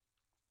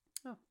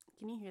Oh,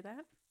 can you hear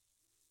that?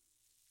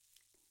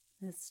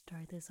 Let's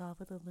start this off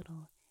with a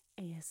little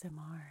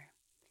ASMR.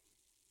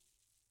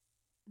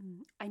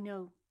 I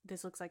know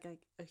this looks like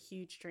a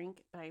huge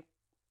drink, but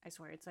I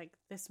swear it's like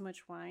this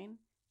much wine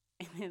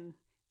and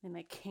then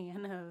a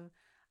can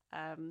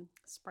of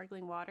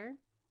sparkling water.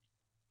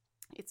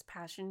 It's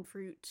passion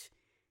fruit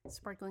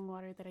sparkling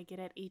water that I get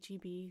at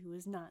HEB, who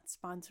is not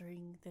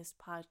sponsoring this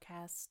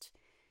podcast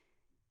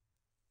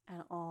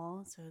at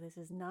all. So this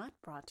is not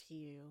brought to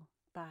you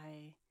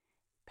by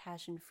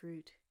passion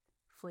fruit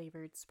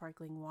flavored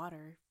sparkling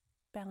water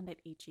found at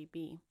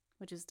HEB,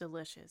 which is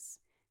delicious,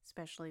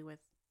 especially with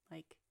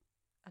like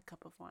a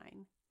cup of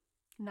wine.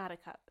 Not a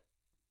cup.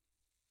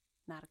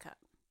 Not a cup.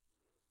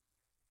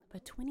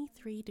 But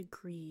 23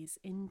 degrees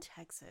in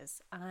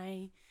Texas.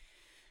 I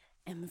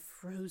am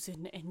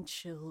frozen and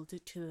chilled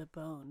to the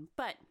bone.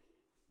 But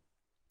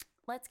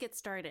let's get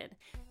started.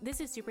 This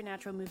is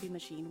Supernatural Movie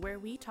Machine, where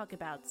we talk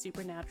about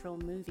supernatural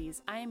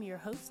movies. I am your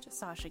host,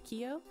 Sasha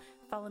Keogh.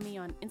 Follow me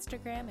on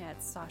Instagram at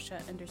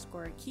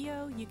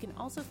Sasha_Keogh. You can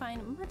also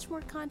find much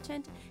more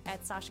content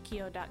at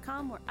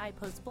SashaKeogh.com, where I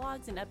post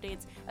blogs and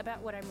updates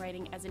about what I'm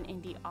writing as an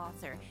indie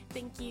author.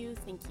 Thank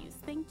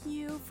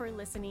you for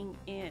listening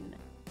in.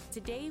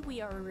 Today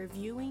we are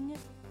reviewing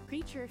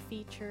creature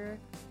feature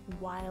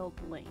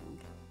Wildling.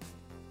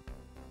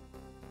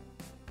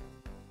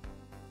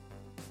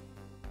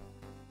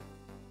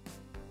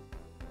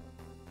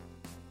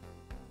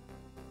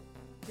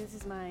 This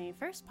is my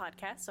first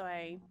podcast, so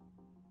I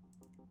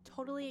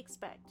totally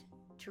expect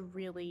to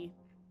really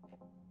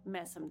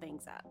mess some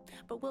things up,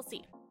 but we'll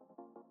see.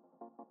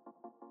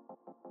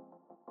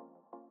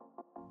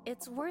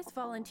 It's worth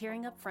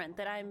volunteering up front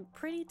that I'm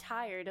pretty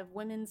tired of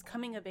women's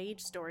coming-of-age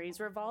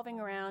stories revolving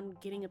around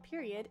getting a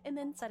period and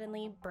then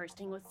suddenly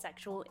bursting with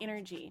sexual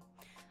energy.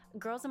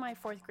 Girls in my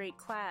 4th grade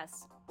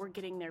class were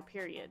getting their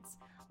periods.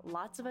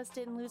 Lots of us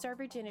didn't lose our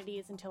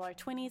virginities until our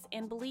 20s,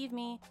 and believe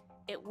me,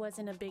 it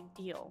wasn't a big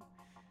deal.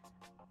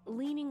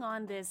 Leaning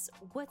on this,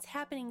 what's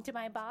happening to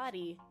my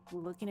body,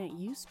 looking at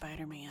you,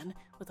 Spider-Man,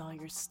 with all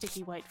your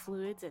sticky white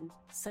fluids and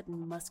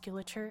sudden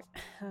musculature,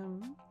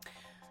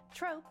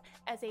 trope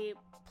as a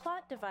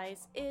plot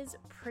device is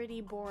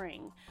pretty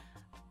boring.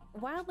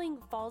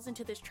 Wildling falls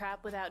into this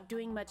trap without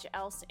doing much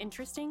else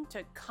interesting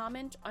to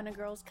comment on a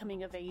girl's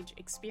coming-of-age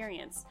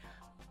experience,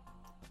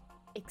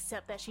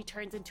 except that she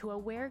turns into a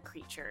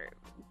were-creature,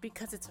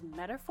 because it's a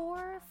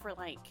metaphor for,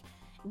 like,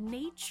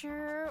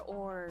 nature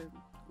or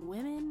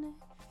women.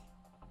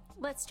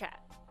 Let's chat.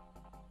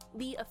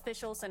 The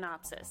official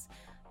synopsis.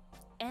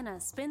 Anna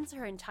spends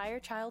her entire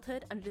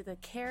childhood under the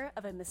care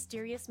of a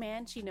mysterious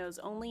man she knows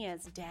only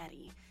as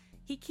Daddy.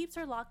 He keeps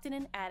her locked in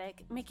an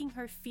attic, making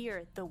her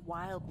fear the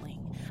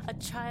Wildling, a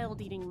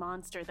child-eating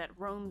monster that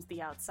roams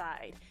the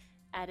outside.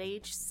 At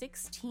age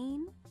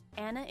 16,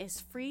 Anna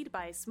is freed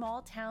by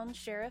small-town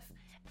sheriff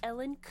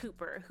Ellen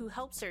Cooper, who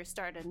helps her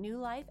start a new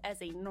life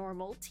as a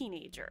normal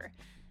teenager.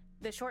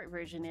 The short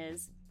version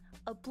is,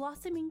 a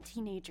blossoming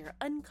teenager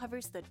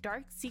uncovers the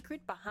dark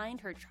secret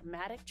behind her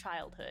traumatic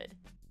childhood.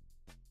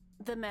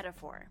 The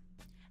metaphor.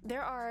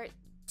 There are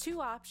 2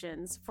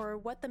 options for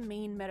what the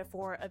main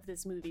metaphor of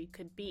this movie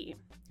could be.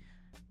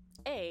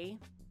 A,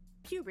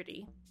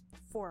 puberty,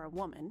 for a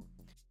woman.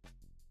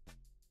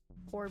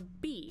 Or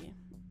B,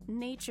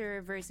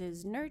 nature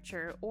versus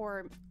nurture,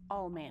 or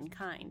all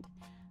mankind.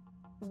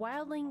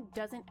 Wildling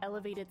doesn't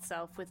elevate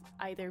itself with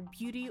either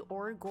beauty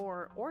or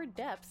gore or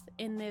depth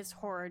in this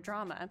horror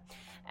drama.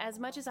 As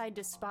much as I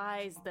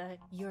despise the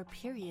 "your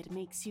period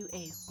makes you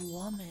a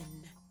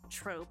woman"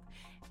 trope,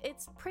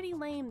 it's pretty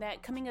lame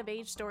that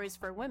coming-of-age stories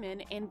for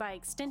women, and by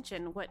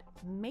extension what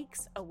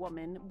makes a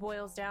woman,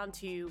 boils down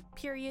to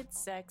period,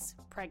 sex,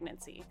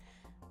 pregnancy.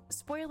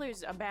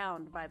 Spoilers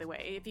abound, by the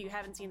way, if you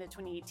haven't seen the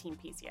 2018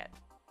 piece yet.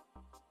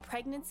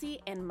 Pregnancy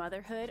and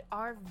motherhood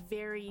are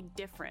very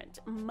different.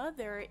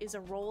 Mother is a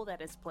role that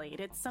is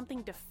played. It's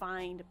something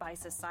defined by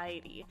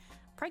society.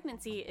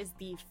 Pregnancy is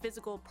the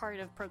physical part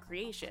of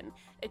procreation.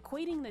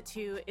 Equating the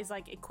two is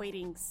like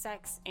equating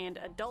sex and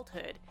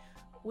adulthood,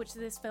 which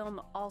this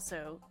film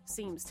also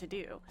seems to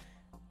do.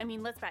 I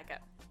mean, let's back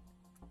up.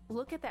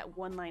 Look at that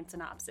one-line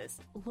synopsis.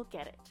 Look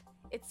at it.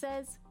 It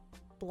says,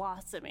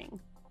 blossoming.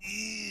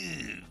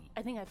 Ew.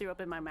 I think I threw up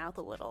in my mouth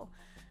a little.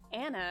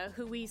 Anna,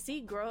 who we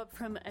see grow up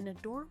from an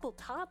adorable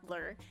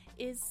toddler,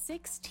 is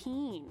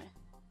 16.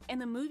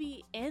 And the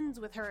movie ends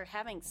with her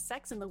having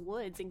sex in the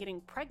woods and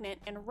getting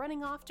pregnant and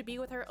running off to be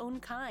with her own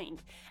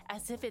kind,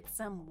 as if it's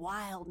some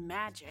wild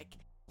magic.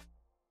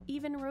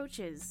 Even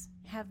roaches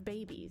have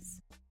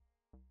babies.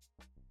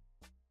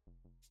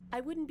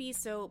 I wouldn't be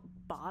so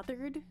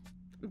bothered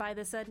by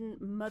the sudden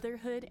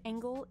motherhood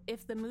angle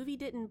if the movie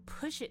didn't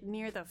push it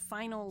near the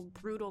final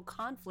brutal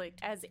conflict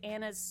as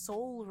Anna's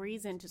sole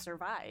reason to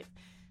survive.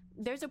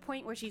 There's a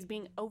point where she's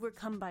being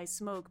overcome by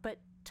smoke, but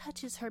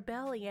touches her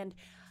belly and,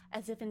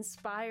 as if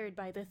inspired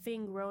by the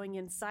thing growing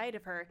inside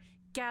of her,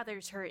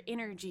 gathers her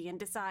energy and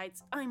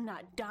decides, I'm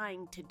not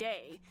dying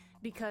today,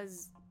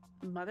 because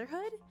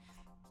motherhood?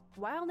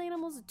 Wild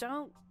animals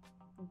don't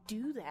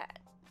do that.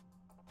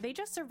 They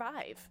just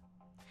survive.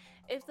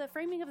 If the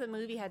framing of the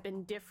movie had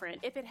been different,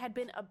 if it had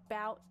been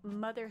about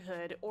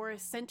motherhood or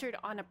centered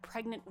on a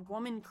pregnant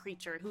woman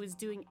creature who is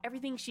doing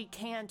everything she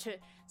can to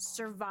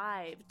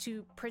survive,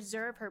 to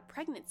preserve her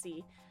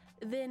pregnancy,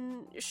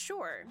 then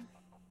sure,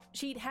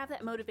 she'd have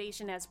that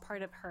motivation as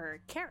part of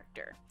her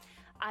character.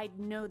 I'd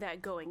know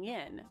that going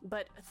in,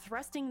 but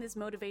thrusting this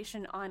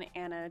motivation on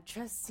Anna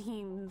just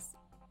seems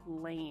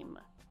lame.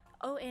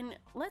 Oh, and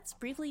let's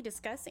briefly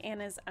discuss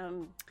Anna's,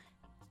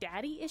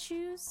 daddy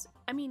issues.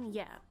 I mean,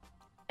 yeah,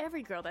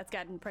 every girl that's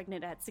gotten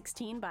pregnant at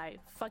 16 by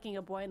fucking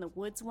a boy in the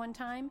woods one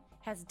time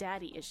has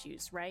daddy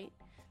issues, right?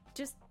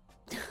 Just,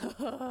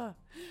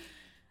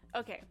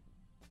 okay.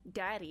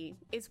 Daddy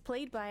is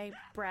played by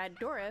Brad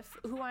Dourif,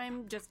 who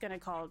I'm just gonna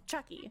call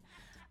Chucky.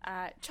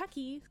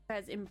 Chucky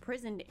has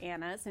imprisoned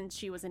Anna since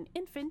she was an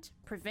infant,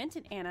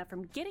 prevented Anna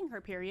from getting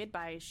her period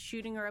by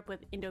shooting her up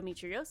with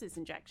endometriosis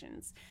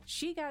injections.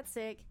 She got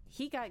sick,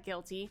 he got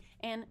guilty,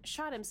 and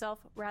shot himself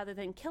rather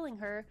than killing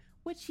her,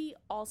 which he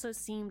also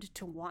seemed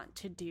to want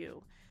to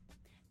do.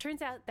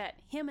 Turns out that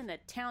him and the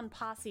town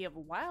posse of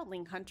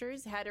wildling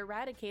hunters had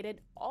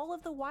eradicated all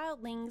of the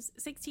wildlings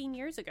 16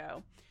 years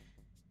ago.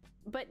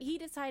 But he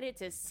decided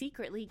to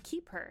secretly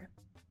keep her.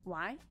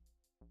 Why?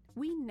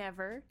 We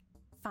never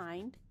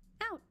find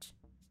out.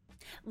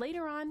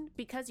 Later on,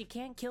 because you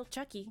can't kill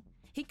Chucky,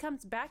 he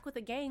comes back with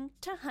a gang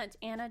to hunt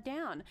Anna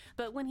down.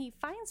 But when he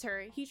finds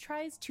her, he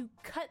tries to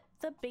cut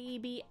the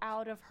baby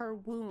out of her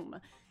womb.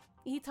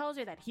 He tells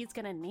her that he's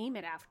gonna name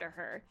it after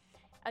her.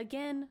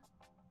 Again,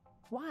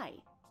 why?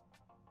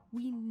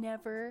 We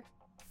never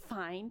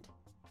find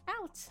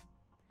out.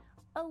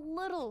 A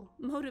little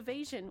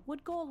motivation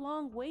would go a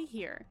long way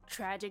here.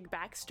 Tragic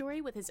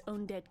backstory with his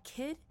own dead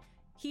kid?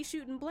 He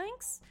shooting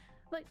blanks?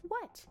 Like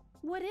what?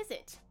 What is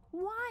it?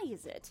 Why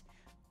is it?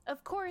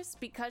 Of course,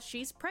 because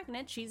she's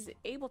pregnant, she's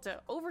able to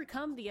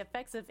overcome the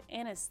effects of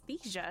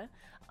anesthesia,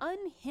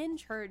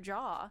 unhinge her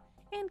jaw,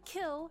 and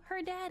kill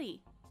her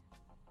daddy.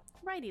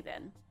 Righty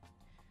then.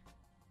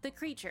 The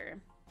creature.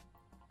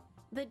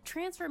 The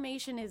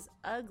transformation is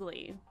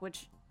ugly,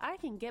 which I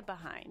can get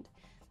behind.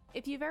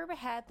 If you've ever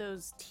had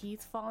those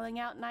teeth falling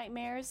out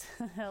nightmares,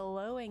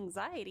 hello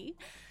anxiety,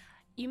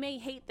 you may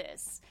hate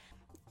this.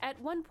 At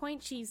one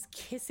point, she's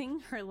kissing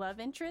her love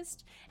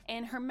interest,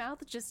 and her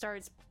mouth just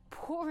starts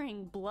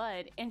pouring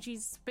blood, and she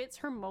spits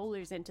her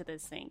molars into the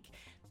sink.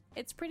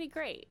 It's pretty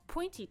great.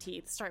 Pointy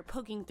teeth start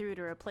poking through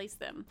to replace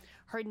them.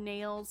 Her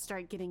nails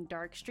start getting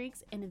dark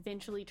streaks and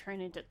eventually turn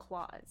into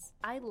claws.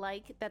 I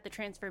like that the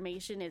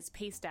transformation is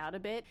paced out a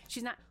bit.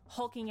 She's not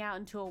hulking out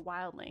into a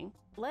wildling.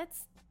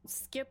 Let's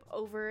skip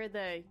over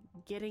the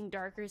getting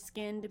darker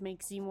skinned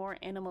makes you more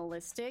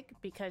animalistic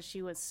because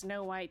she was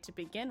Snow White to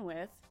begin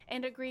with,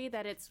 and agree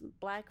that it's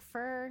black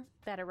fur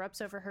that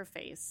erupts over her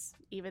face.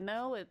 Even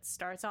though it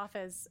starts off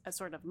as a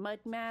sort of mud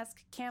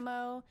mask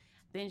camo,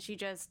 then she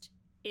just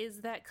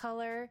is that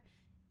color,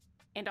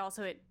 and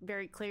also it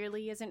very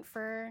clearly isn't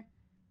fur.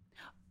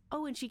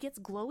 Oh, and she gets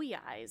glowy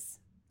eyes.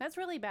 That's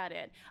really about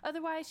it.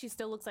 Otherwise, she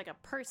still looks like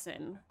a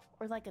person,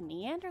 or like a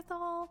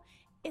Neanderthal.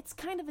 It's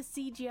kind of a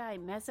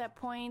CGI mess at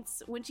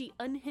points when she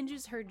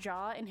unhinges her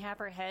jaw and half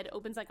her head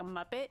opens like a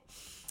Muppet.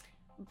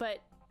 But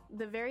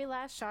the very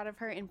last shot of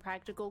her in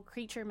practical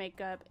creature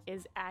makeup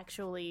is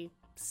actually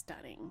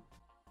stunning.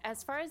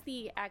 As far as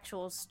the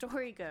actual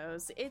story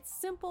goes, it's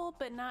simple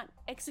but not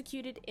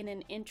executed in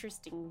an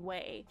interesting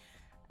way.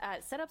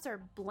 Setups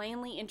are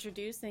blandly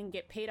introduced and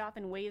get paid off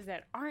in ways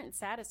that aren't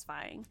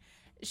satisfying.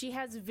 She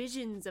has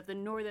visions of the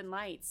Northern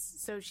Lights,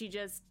 so she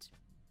just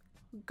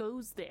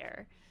goes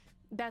there.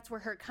 That's where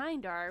her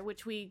kind are,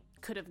 which we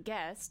could have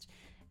guessed.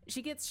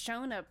 She gets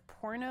shown a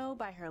porno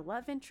by her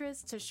love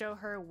interest to show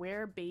her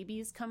where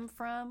babies come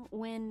from,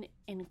 when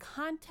in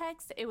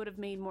context it would have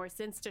made more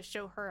sense to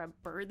show her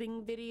a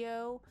birthing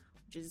video,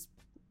 which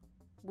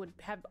would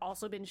have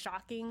also been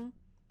shocking.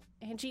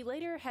 And she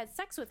later has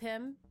sex with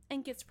him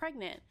and gets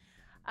pregnant.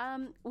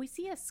 We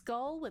see a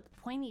skull with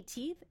pointy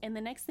teeth, and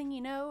the next thing you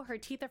know, her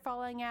teeth are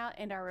falling out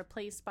and are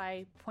replaced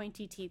by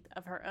pointy teeth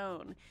of her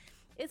own.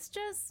 It's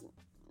just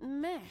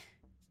meh.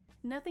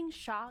 Nothing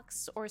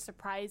shocks or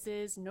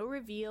surprises, no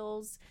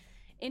reveals.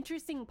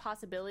 Interesting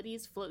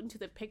possibilities float into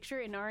the picture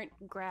and aren't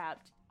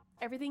grabbed.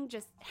 Everything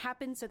just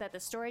happens so that the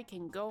story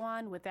can go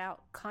on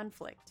without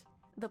conflict.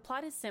 The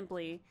plot is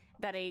simply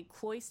that a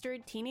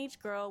cloistered teenage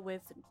girl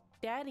with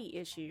daddy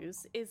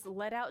issues is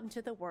let out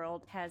into the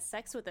world, has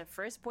sex with the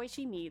first boy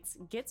she meets,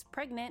 gets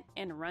pregnant,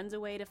 and runs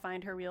away to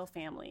find her real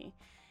family.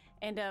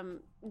 And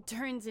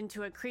turns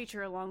into a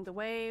creature along the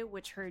way,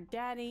 which her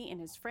daddy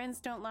and his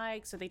friends don't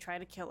like, so they try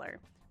to kill her.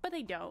 But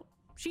they don't.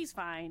 She's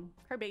fine.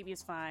 Her baby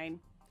is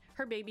fine.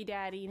 Her baby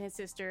daddy and his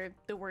sister,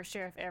 the worst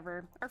sheriff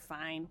ever, are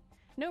fine.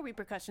 No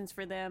repercussions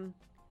for them.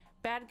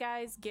 Bad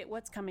guys get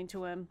what's coming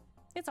to them.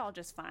 It's all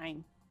just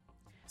fine.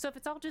 So if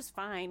it's all just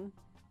fine,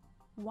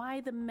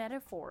 why the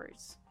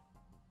metaphors?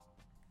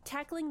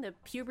 Tackling the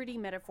puberty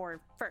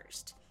metaphor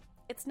first.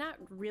 It's not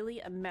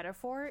really a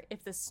metaphor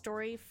if the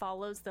story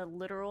follows the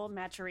literal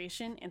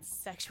maturation and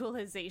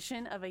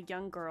sexualization of a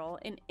young girl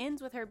and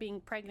ends with her being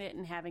pregnant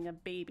and having a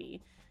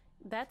baby.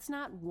 That's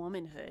not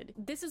womanhood.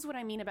 This is what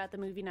I mean about the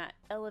movie not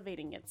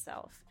elevating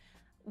itself.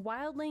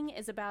 Wildling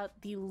is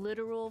about the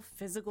literal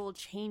physical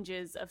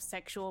changes of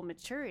sexual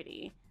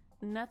maturity,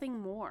 nothing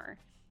more.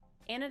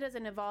 Anna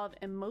doesn't evolve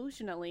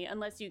emotionally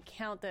unless you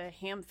count the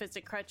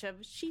ham-fisted crutch of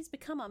she's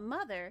become a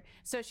mother,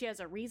 so she has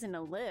a reason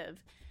to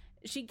live.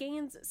 She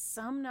gains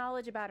some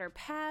knowledge about her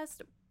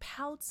past,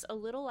 pouts a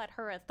little at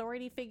her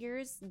authority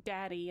figures,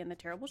 Daddy and the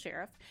terrible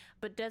sheriff,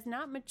 but does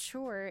not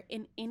mature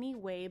in any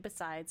way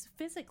besides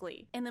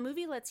physically. And the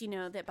movie lets you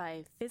know that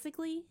by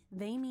physically,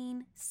 they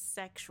mean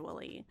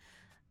sexually.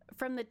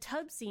 From the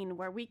tub scene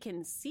where we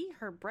can see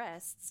her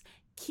breasts,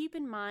 keep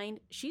in mind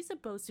she's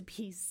supposed to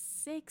be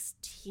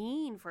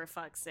 16 for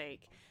fuck's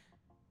sake.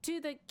 To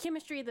the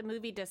chemistry the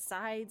movie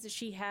decides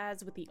she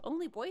has with the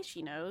only boy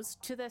she knows,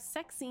 to the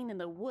sex scene in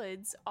the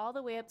woods, all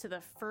the way up to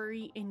the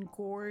furry,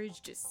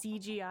 engorged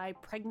CGI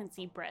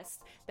pregnancy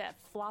breasts that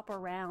flop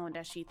around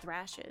as she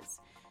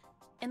thrashes.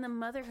 And the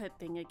motherhood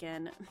thing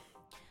again.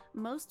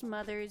 Most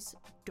mothers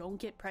don't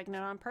get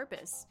pregnant on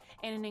purpose,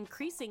 and an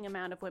increasing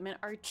amount of women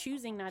are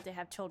choosing not to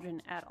have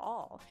children at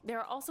all. There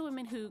are also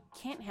women who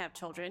can't have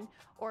children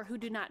or who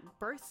do not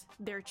birth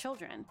their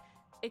children.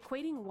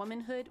 Equating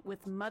womanhood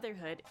with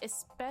motherhood,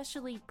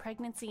 especially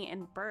pregnancy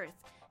and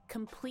birth,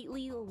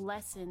 completely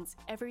lessens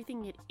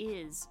everything it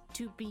is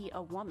to be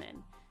a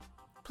woman.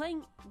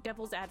 Playing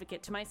devil's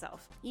advocate to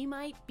myself, you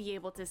might be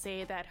able to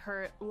say that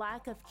her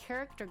lack of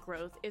character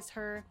growth is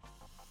her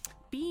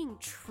being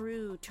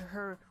true to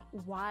her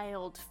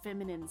wild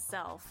feminine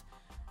self.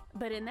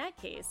 But in that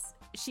case,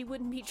 she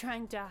wouldn't be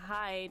trying to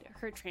hide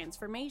her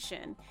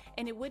transformation,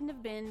 and it wouldn't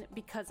have been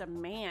because a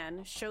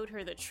man showed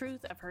her the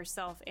truth of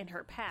herself and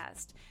her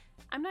past.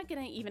 I'm not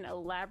going to even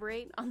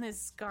elaborate on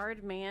this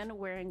scarred man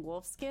wearing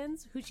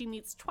wolfskins who she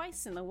meets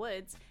twice in the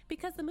woods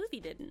because the movie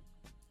didn't.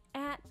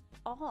 At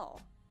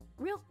all.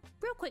 Real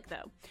quick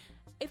though,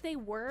 if they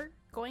were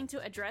going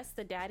to address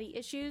the daddy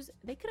issues,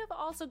 they could have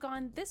also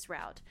gone this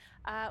route,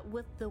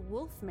 with the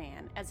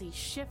Wolfman as a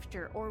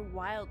shifter or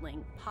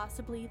wildling,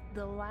 possibly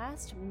the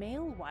last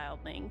male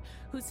wildling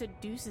who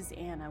seduces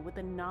Anna with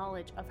the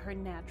knowledge of her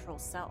natural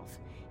self.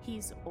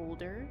 He's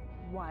older,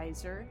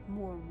 wiser,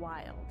 more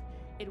wild.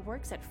 It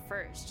works at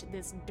first,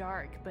 this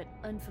dark but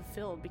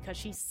unfulfilled because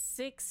she's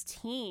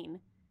 16.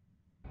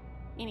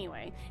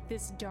 Anyway,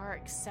 this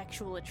dark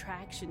sexual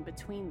attraction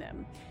between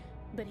them.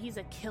 But he's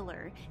a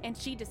killer, and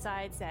she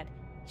decides that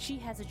she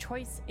has a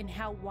choice in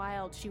how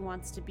wild she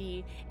wants to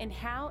be and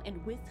how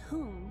and with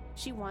whom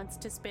she wants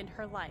to spend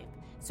her life.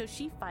 So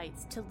she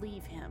fights to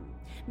leave him,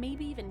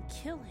 maybe even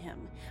kill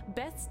him,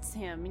 bests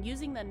him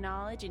using the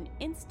knowledge and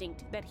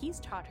instinct that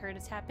he's taught her to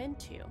tap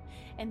into.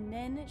 And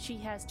then she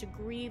has to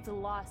grieve the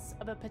loss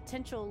of a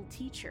potential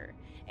teacher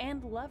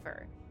and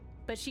lover.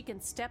 But she can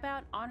step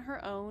out on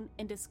her own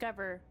and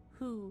discover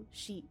who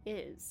she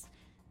is.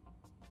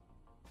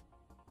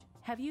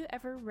 Have you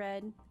ever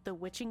read The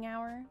Witching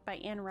Hour by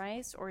Anne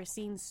Rice or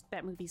seen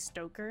that movie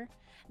Stoker?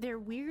 They're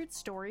weird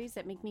stories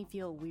that make me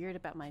feel weird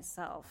about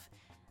myself.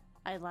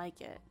 I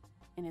like it,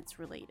 and it's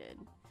related.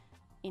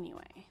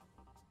 Anyway,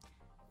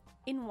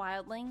 in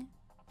Wildling,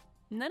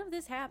 none of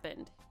this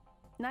happened.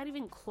 Not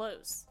even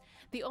close.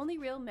 The only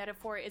real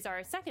metaphor is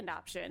our second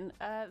option,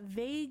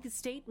 vague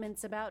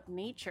statements about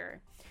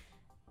nature.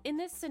 In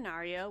this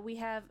scenario, we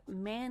have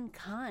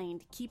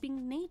mankind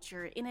keeping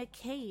nature in a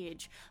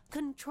cage,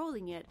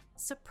 controlling it,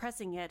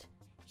 suppressing it.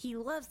 He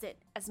loves it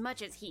as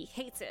much as he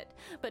hates it,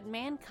 but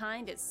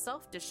mankind is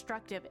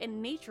self-destructive and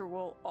nature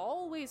will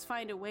always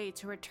find a way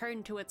to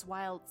return to its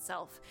wild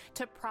self,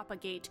 to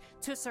propagate,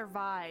 to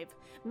survive.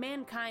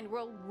 Mankind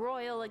will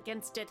roil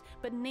against it,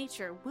 but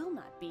nature will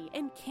not be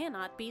and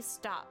cannot be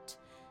stopped.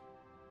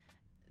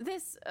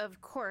 This,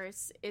 of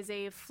course, is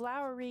a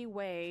flowery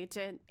way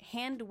to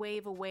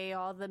hand-wave away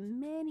all the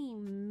many,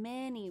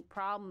 many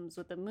problems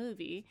with the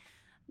movie,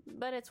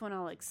 but it's one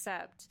I'll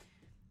accept.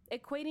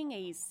 Equating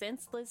a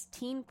senseless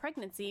teen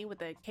pregnancy with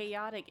the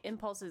chaotic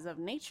impulses of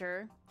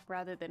nature,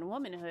 rather than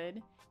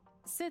womanhood,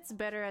 sits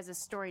better as a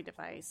story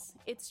device.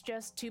 It's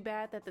just too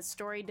bad that the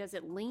story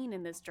doesn't lean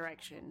in this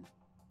direction.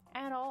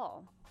 At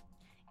all.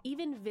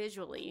 Even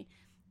visually,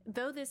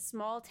 though this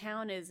small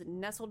town is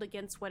nestled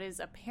against what is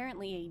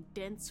apparently a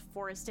dense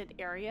forested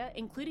area,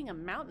 including a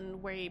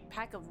mountain where a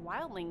pack of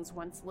wildlings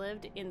once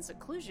lived in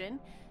seclusion,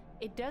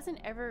 it doesn't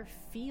ever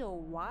feel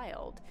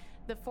wild.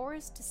 The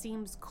forest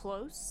seems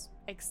close,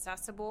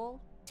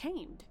 accessible,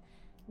 tamed,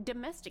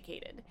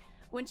 domesticated.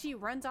 When she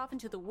runs off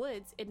into the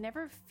woods, it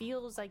never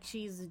feels like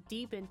she's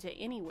deep into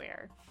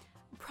anywhere.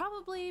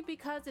 Probably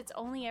because it's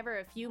only ever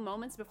a few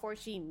moments before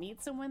she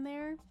meets someone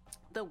there.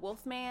 The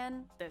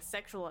Wolfman, the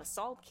sexual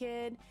assault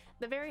kid,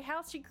 the very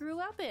house she grew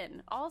up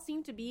in, all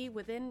seem to be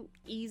within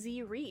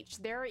easy reach.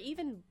 There are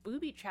even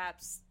booby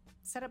traps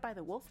set up by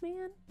the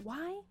Wolfman.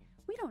 Why?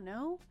 We don't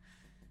know.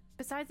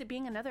 Besides it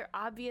being another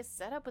obvious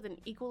setup with an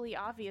equally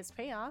obvious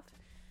payoff.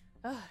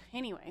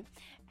 Anyway,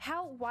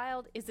 how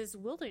wild is this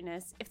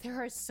wilderness if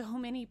there are so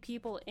many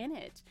people in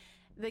it?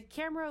 The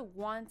camera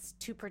wants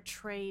to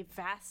portray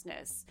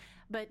vastness,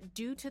 but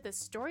due to the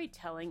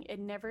storytelling, it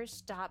never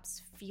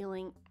stops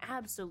feeling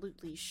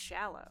absolutely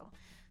shallow.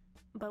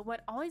 But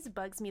what always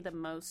bugs me the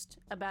most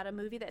about a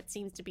movie that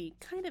seems to be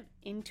kind of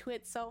into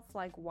itself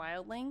like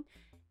Wildling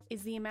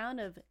is the amount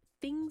of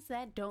things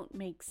that don't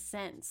make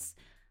sense.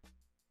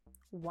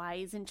 Why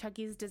isn't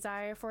Chucky's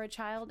desire for a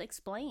child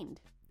explained?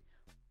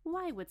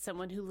 Why would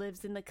someone who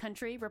lives in the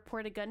country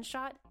report a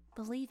gunshot?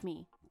 Believe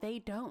me, they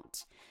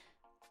don't.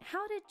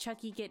 How did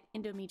Chucky get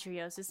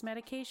endometriosis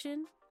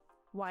medication?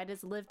 Why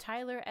does Liv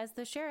Tyler as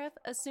the sheriff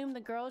assume the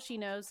girl she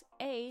knows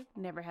A,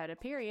 never had a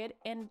period,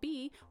 and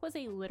B, was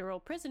a literal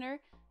prisoner,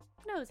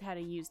 knows how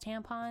to use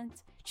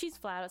tampons? She's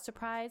flat out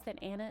surprised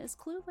that Anna is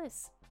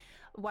clueless.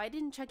 Why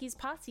didn't Chucky's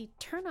posse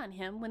turn on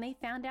him when they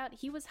found out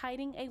he was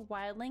hiding a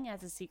wildling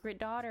as a secret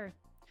daughter?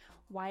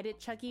 Why did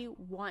Chucky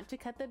want to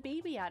cut the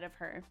baby out of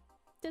her?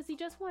 Does he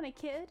just want a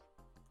kid?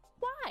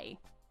 Why?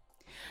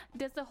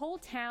 Does the whole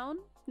town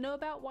know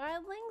about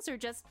wildlings, or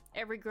just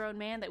every grown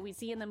man that we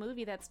see in the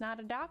movie that's not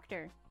a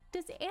doctor?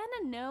 Does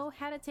Anna know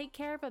how to take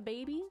care of a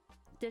baby?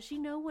 Does she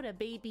know what a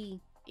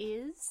baby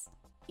is?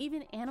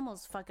 Even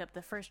animals fuck up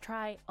the first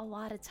try a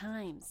lot of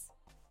times.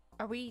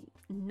 Are we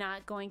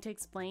not going to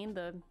explain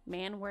the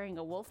man wearing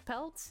a wolf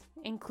pelt,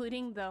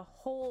 including the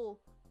whole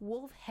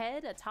wolf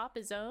head atop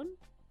his own,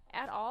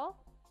 at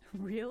all?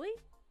 Really?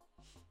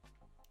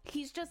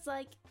 He's just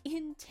like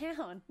in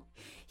town.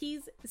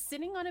 He's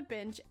sitting on a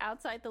bench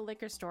outside the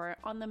liquor store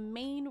on the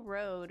main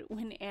road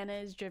when Anna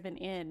is driven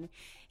in.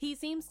 He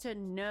seems to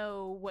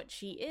know what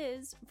she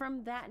is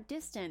from that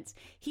distance.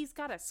 He's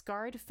got a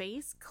scarred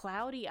face,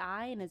 cloudy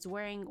eye, and is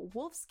wearing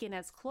wolfskin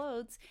as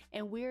clothes,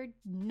 and we're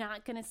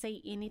not gonna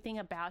say anything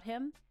about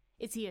him?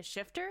 Is he a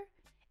shifter?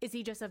 Is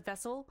he just a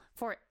vessel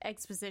for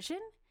exposition?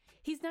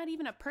 He's not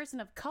even a person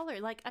of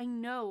color. Like, I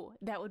know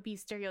that would be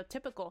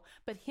stereotypical,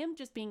 but him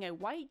just being a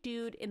white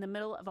dude in the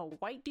middle of a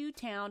white dude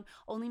town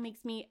only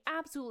makes me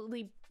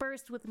absolutely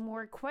burst with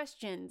more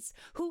questions.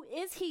 Who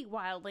is he,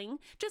 Wildling?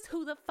 Just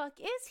who the fuck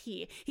is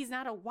he? He's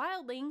not a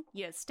wildling.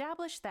 You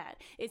established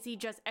that. Is he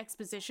just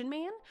exposition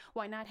man?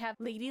 Why not have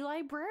Lady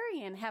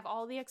Librarian have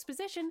all the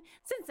exposition,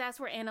 since that's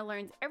where Anna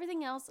learns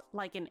everything else,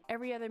 like in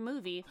every other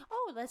movie?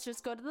 Oh, let's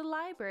just go to the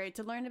library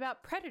to learn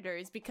about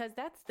predators, because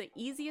that's the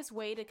easiest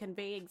way to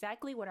convey exactly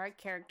what our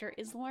character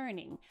is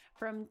learning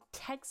from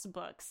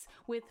textbooks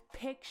with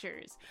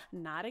pictures,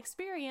 not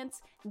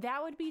experience.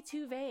 That would be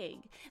too vague.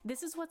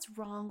 This is what's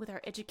wrong with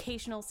our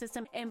educational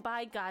system, and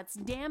by God's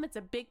damn, it's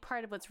a big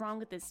part of what's wrong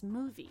with this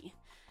movie.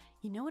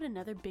 You know what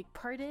another big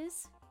part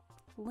is?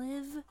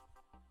 Liv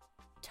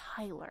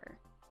Tyler.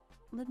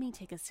 Let me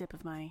take a sip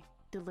of my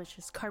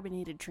delicious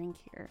carbonated drink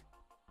here.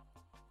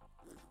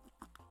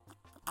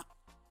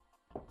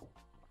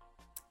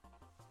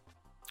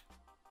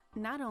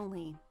 Not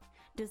only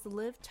does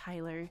Liv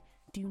Tyler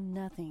do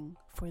nothing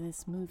for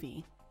this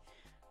movie,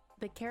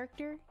 the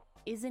character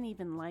isn't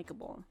even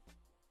likable.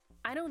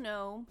 I don't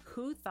know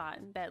who thought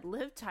that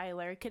Liv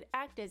Tyler could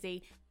act as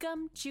a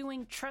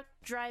gum-chewing,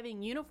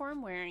 truck-driving,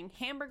 uniform-wearing,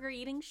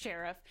 hamburger-eating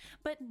sheriff,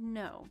 but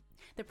no.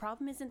 The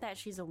problem isn't that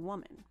she's a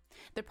woman.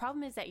 The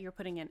problem is that you're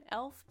putting an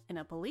elf in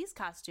a police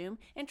costume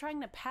and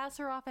trying to pass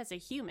her off as a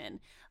human.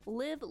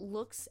 Liv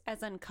looks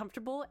as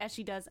uncomfortable as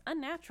she does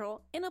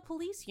unnatural in a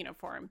police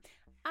uniform.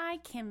 I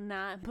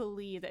cannot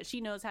believe that she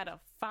knows how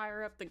to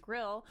fire up the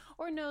grill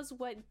or knows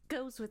what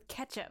goes with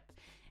ketchup.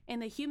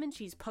 And the human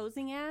she's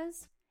posing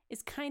as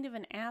is kind of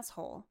an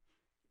asshole.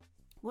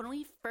 When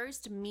we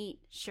first meet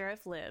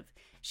Sheriff Liv,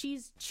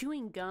 she's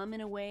chewing gum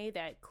in a way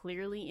that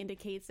clearly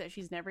indicates that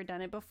she's never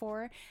done it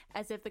before,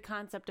 as if the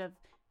concept of,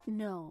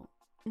 no,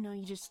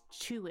 you just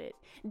chew it,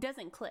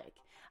 doesn't click.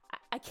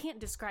 I can't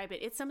describe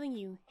it. It's something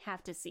you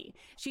have to see.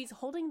 She's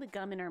holding the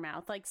gum in her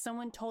mouth like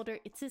someone told her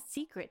it's a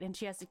secret and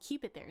she has to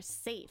keep it there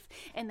safe,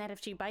 and that if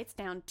she bites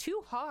down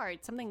too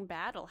hard, something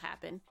bad will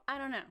happen. I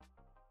don't know.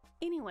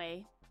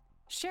 Anyway,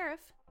 Sheriff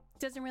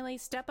doesn't really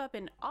step up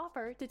and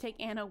offer to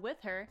take Anna with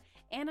her.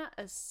 Anna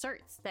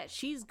asserts that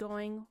she's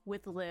going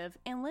with Liv,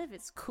 and Liv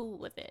is cool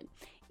with it.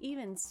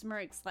 Even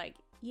smirks like,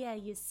 yeah,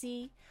 you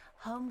see,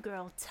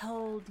 homegirl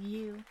told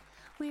you.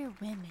 We're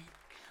women.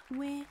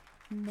 We're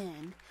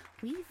men.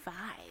 We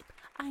vibe.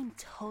 I'm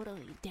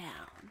totally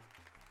down.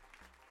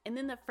 And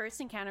then the first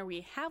encounter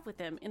we have with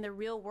him in the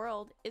real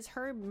world is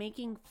her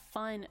making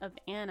fun of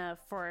Anna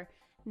for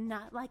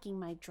not liking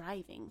my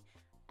driving.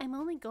 I'm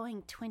only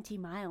going 20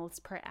 miles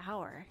per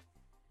hour.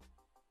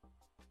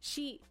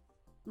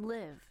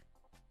 Liv,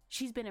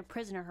 she's been a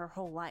prisoner her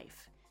whole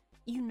life.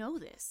 You know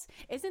this.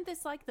 Isn't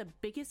this like the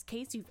biggest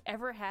case you've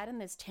ever had in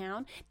this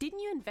town? Didn't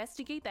you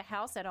investigate the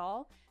house at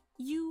all?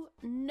 You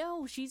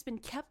know she's been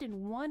kept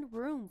in one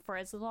room for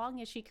as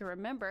long as she can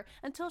remember,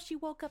 until she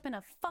woke up in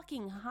a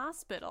fucking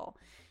hospital.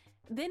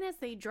 Then as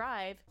they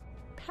drive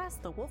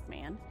past the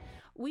Wolfman,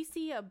 we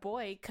see a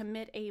boy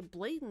commit a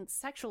blatant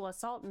sexual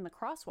assault in the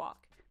crosswalk.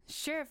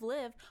 Sheriff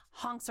Liv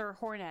honks her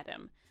horn at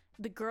him.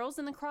 The girls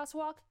in the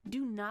crosswalk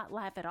do not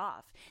laugh it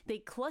off. They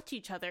clutch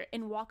each other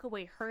and walk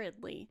away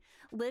hurriedly.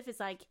 Liv is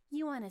like,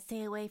 you want to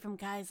stay away from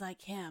guys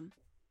like him.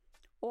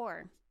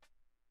 Or,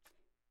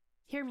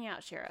 hear me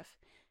out, Sheriff.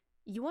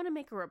 You want to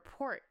make a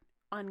report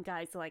on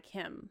guys like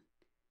him,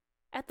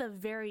 at the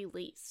very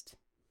least.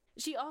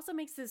 She also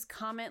makes this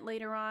comment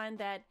later on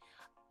that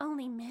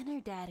only men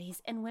are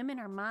daddies and women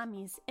are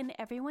mommies and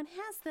everyone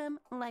has them,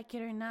 like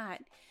it or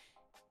not.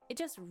 It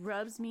just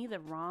rubs me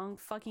the wrong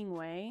fucking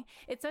way.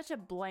 It's such a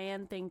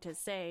bland thing to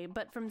say,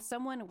 but from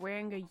someone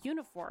wearing a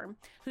uniform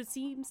who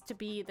seems to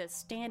be the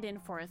stand-in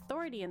for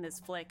authority in this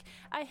flick,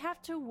 I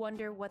have to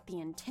wonder what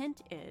the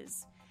intent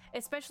is.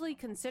 Especially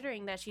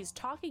considering that she's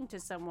talking to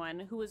someone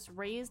who was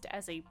raised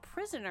as a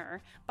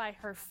prisoner by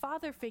her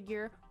father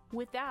figure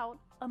without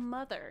a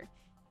mother.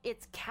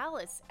 It's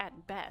callous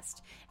at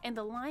best, and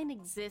the line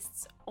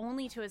exists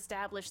only to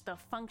establish the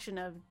function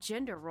of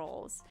gender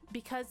roles,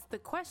 because the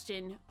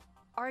question,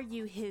 "Are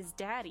you his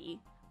daddy?"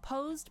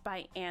 posed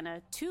by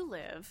Anna to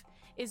Liv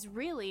is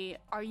really,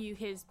 are you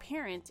his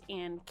parent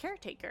and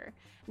caretaker,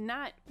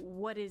 not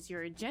what is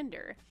your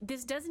gender.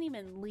 This doesn't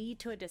even lead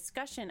to a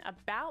discussion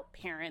about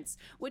parents,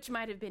 which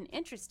might have been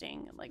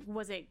interesting. Like,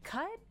 was it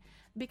cut?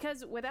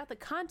 Because without the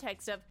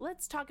context of,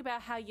 let's talk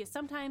about how you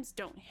sometimes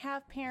don't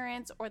have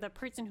parents or the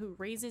person who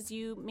raises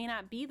you may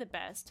not be the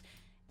best,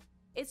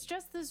 it's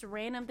just this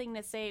random thing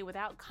to say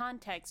without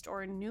context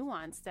or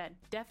nuance that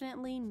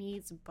definitely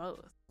needs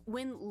both.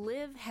 When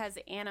Liv has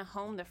Anna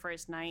home the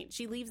first night,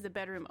 she leaves the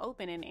bedroom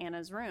open in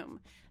Anna's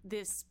room.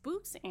 This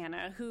spooks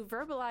Anna, who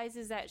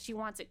verbalizes that she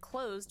wants it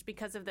closed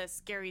because of the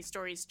scary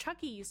stories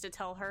Chucky used to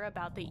tell her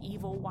about the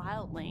evil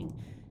Wildling.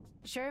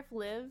 Sheriff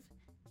Liv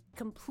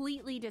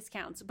completely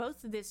discounts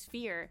both this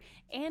fear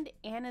and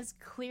Anna's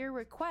clear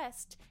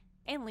request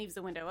and leaves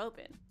the window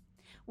open.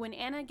 When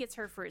Anna gets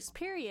her first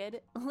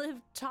period,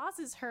 Liv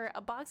tosses her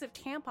a box of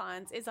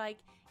tampons, is like,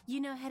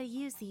 "You know how to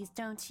use these,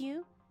 don't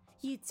you?"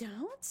 "You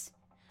don't?"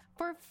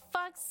 For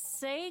fuck's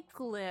sake,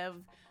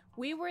 Liv.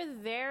 We were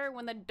there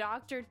when the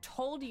doctor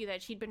told you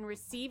that she'd been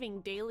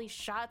receiving daily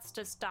shots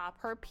to stop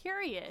her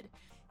period.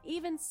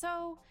 Even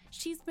so,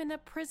 she's been a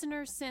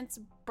prisoner since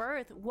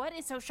birth. What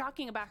is so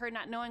shocking about her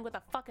not knowing what the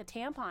fuck a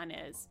tampon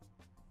is?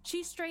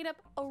 She straight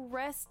up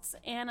arrests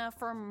Anna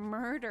for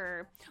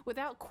murder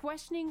without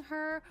questioning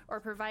her or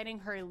providing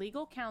her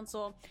legal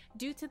counsel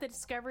due to the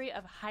discovery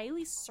of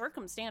highly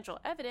circumstantial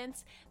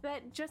evidence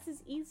that just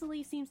as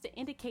easily seems to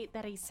indicate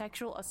that a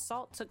sexual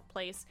assault took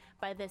place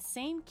by the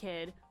same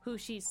kid who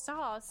she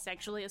saw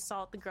sexually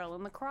assault the girl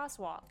in the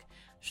crosswalk.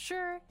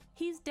 Sure,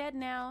 he's dead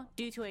now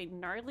due to a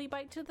gnarly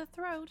bite to the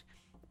throat,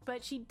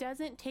 but she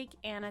doesn't take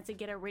Anna to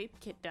get a rape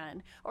kit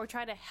done or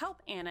try to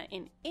help Anna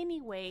in any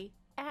way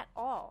at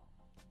all.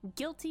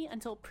 Guilty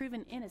until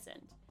proven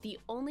innocent. The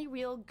only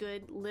real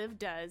good Liv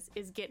does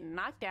is get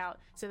knocked out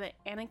so that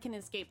Anna can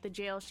escape the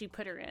jail she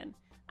put her in.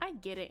 I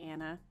get it,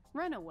 Anna.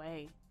 Run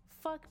away.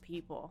 Fuck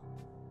people.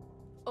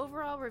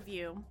 Overall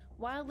review,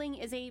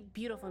 Wildling is a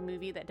beautiful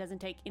movie that doesn't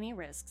take any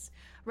risks,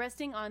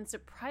 resting on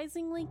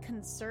surprisingly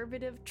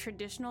conservative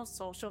traditional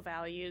social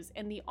values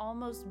and the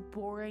almost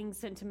boring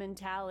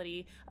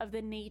sentimentality of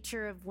the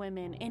nature of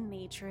women and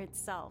nature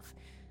itself.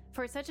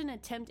 For such an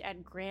attempt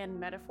at grand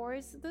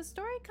metaphors, the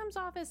story comes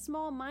off as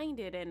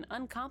small-minded and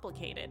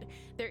uncomplicated.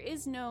 There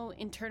is no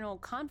internal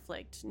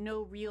conflict,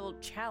 no real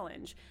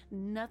challenge,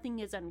 nothing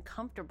is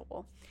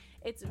uncomfortable.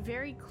 It's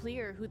very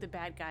clear who the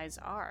bad guys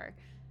are.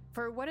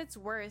 For what it's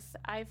worth,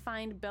 I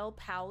find Belle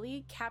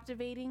Powley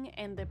captivating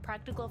and the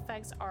practical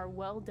effects are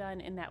well done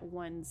in that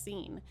one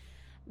scene.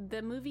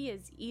 The movie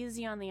is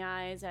easy on the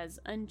eyes, as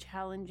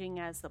unchallenging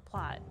as the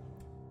plot.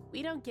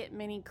 We don't get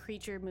many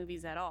creature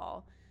movies at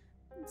all,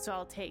 so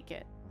I'll take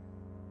it.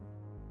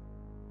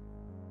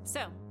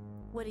 So,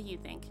 what do you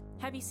think?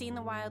 Have you seen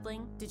The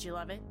Wildling? Did you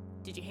love it?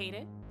 Did you hate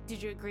it?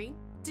 Did you agree?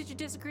 Did you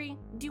disagree?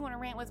 Do you want to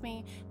rant with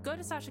me? Go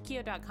to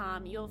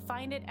sashakio.com. You'll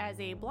find it as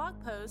a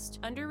blog post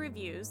under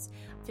reviews.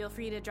 Feel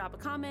free to drop a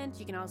comment.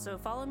 You can also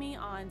follow me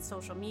on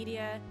social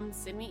media.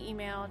 Send me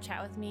email,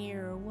 chat with me,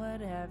 or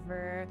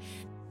whatever.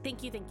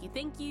 Thank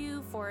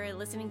you for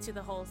listening to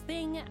the whole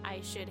thing.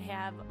 I should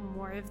have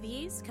more of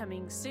these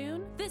coming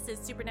soon. This is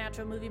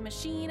Supernatural Movie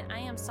Machine. I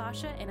am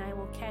Sasha, and I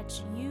will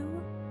catch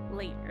you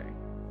later.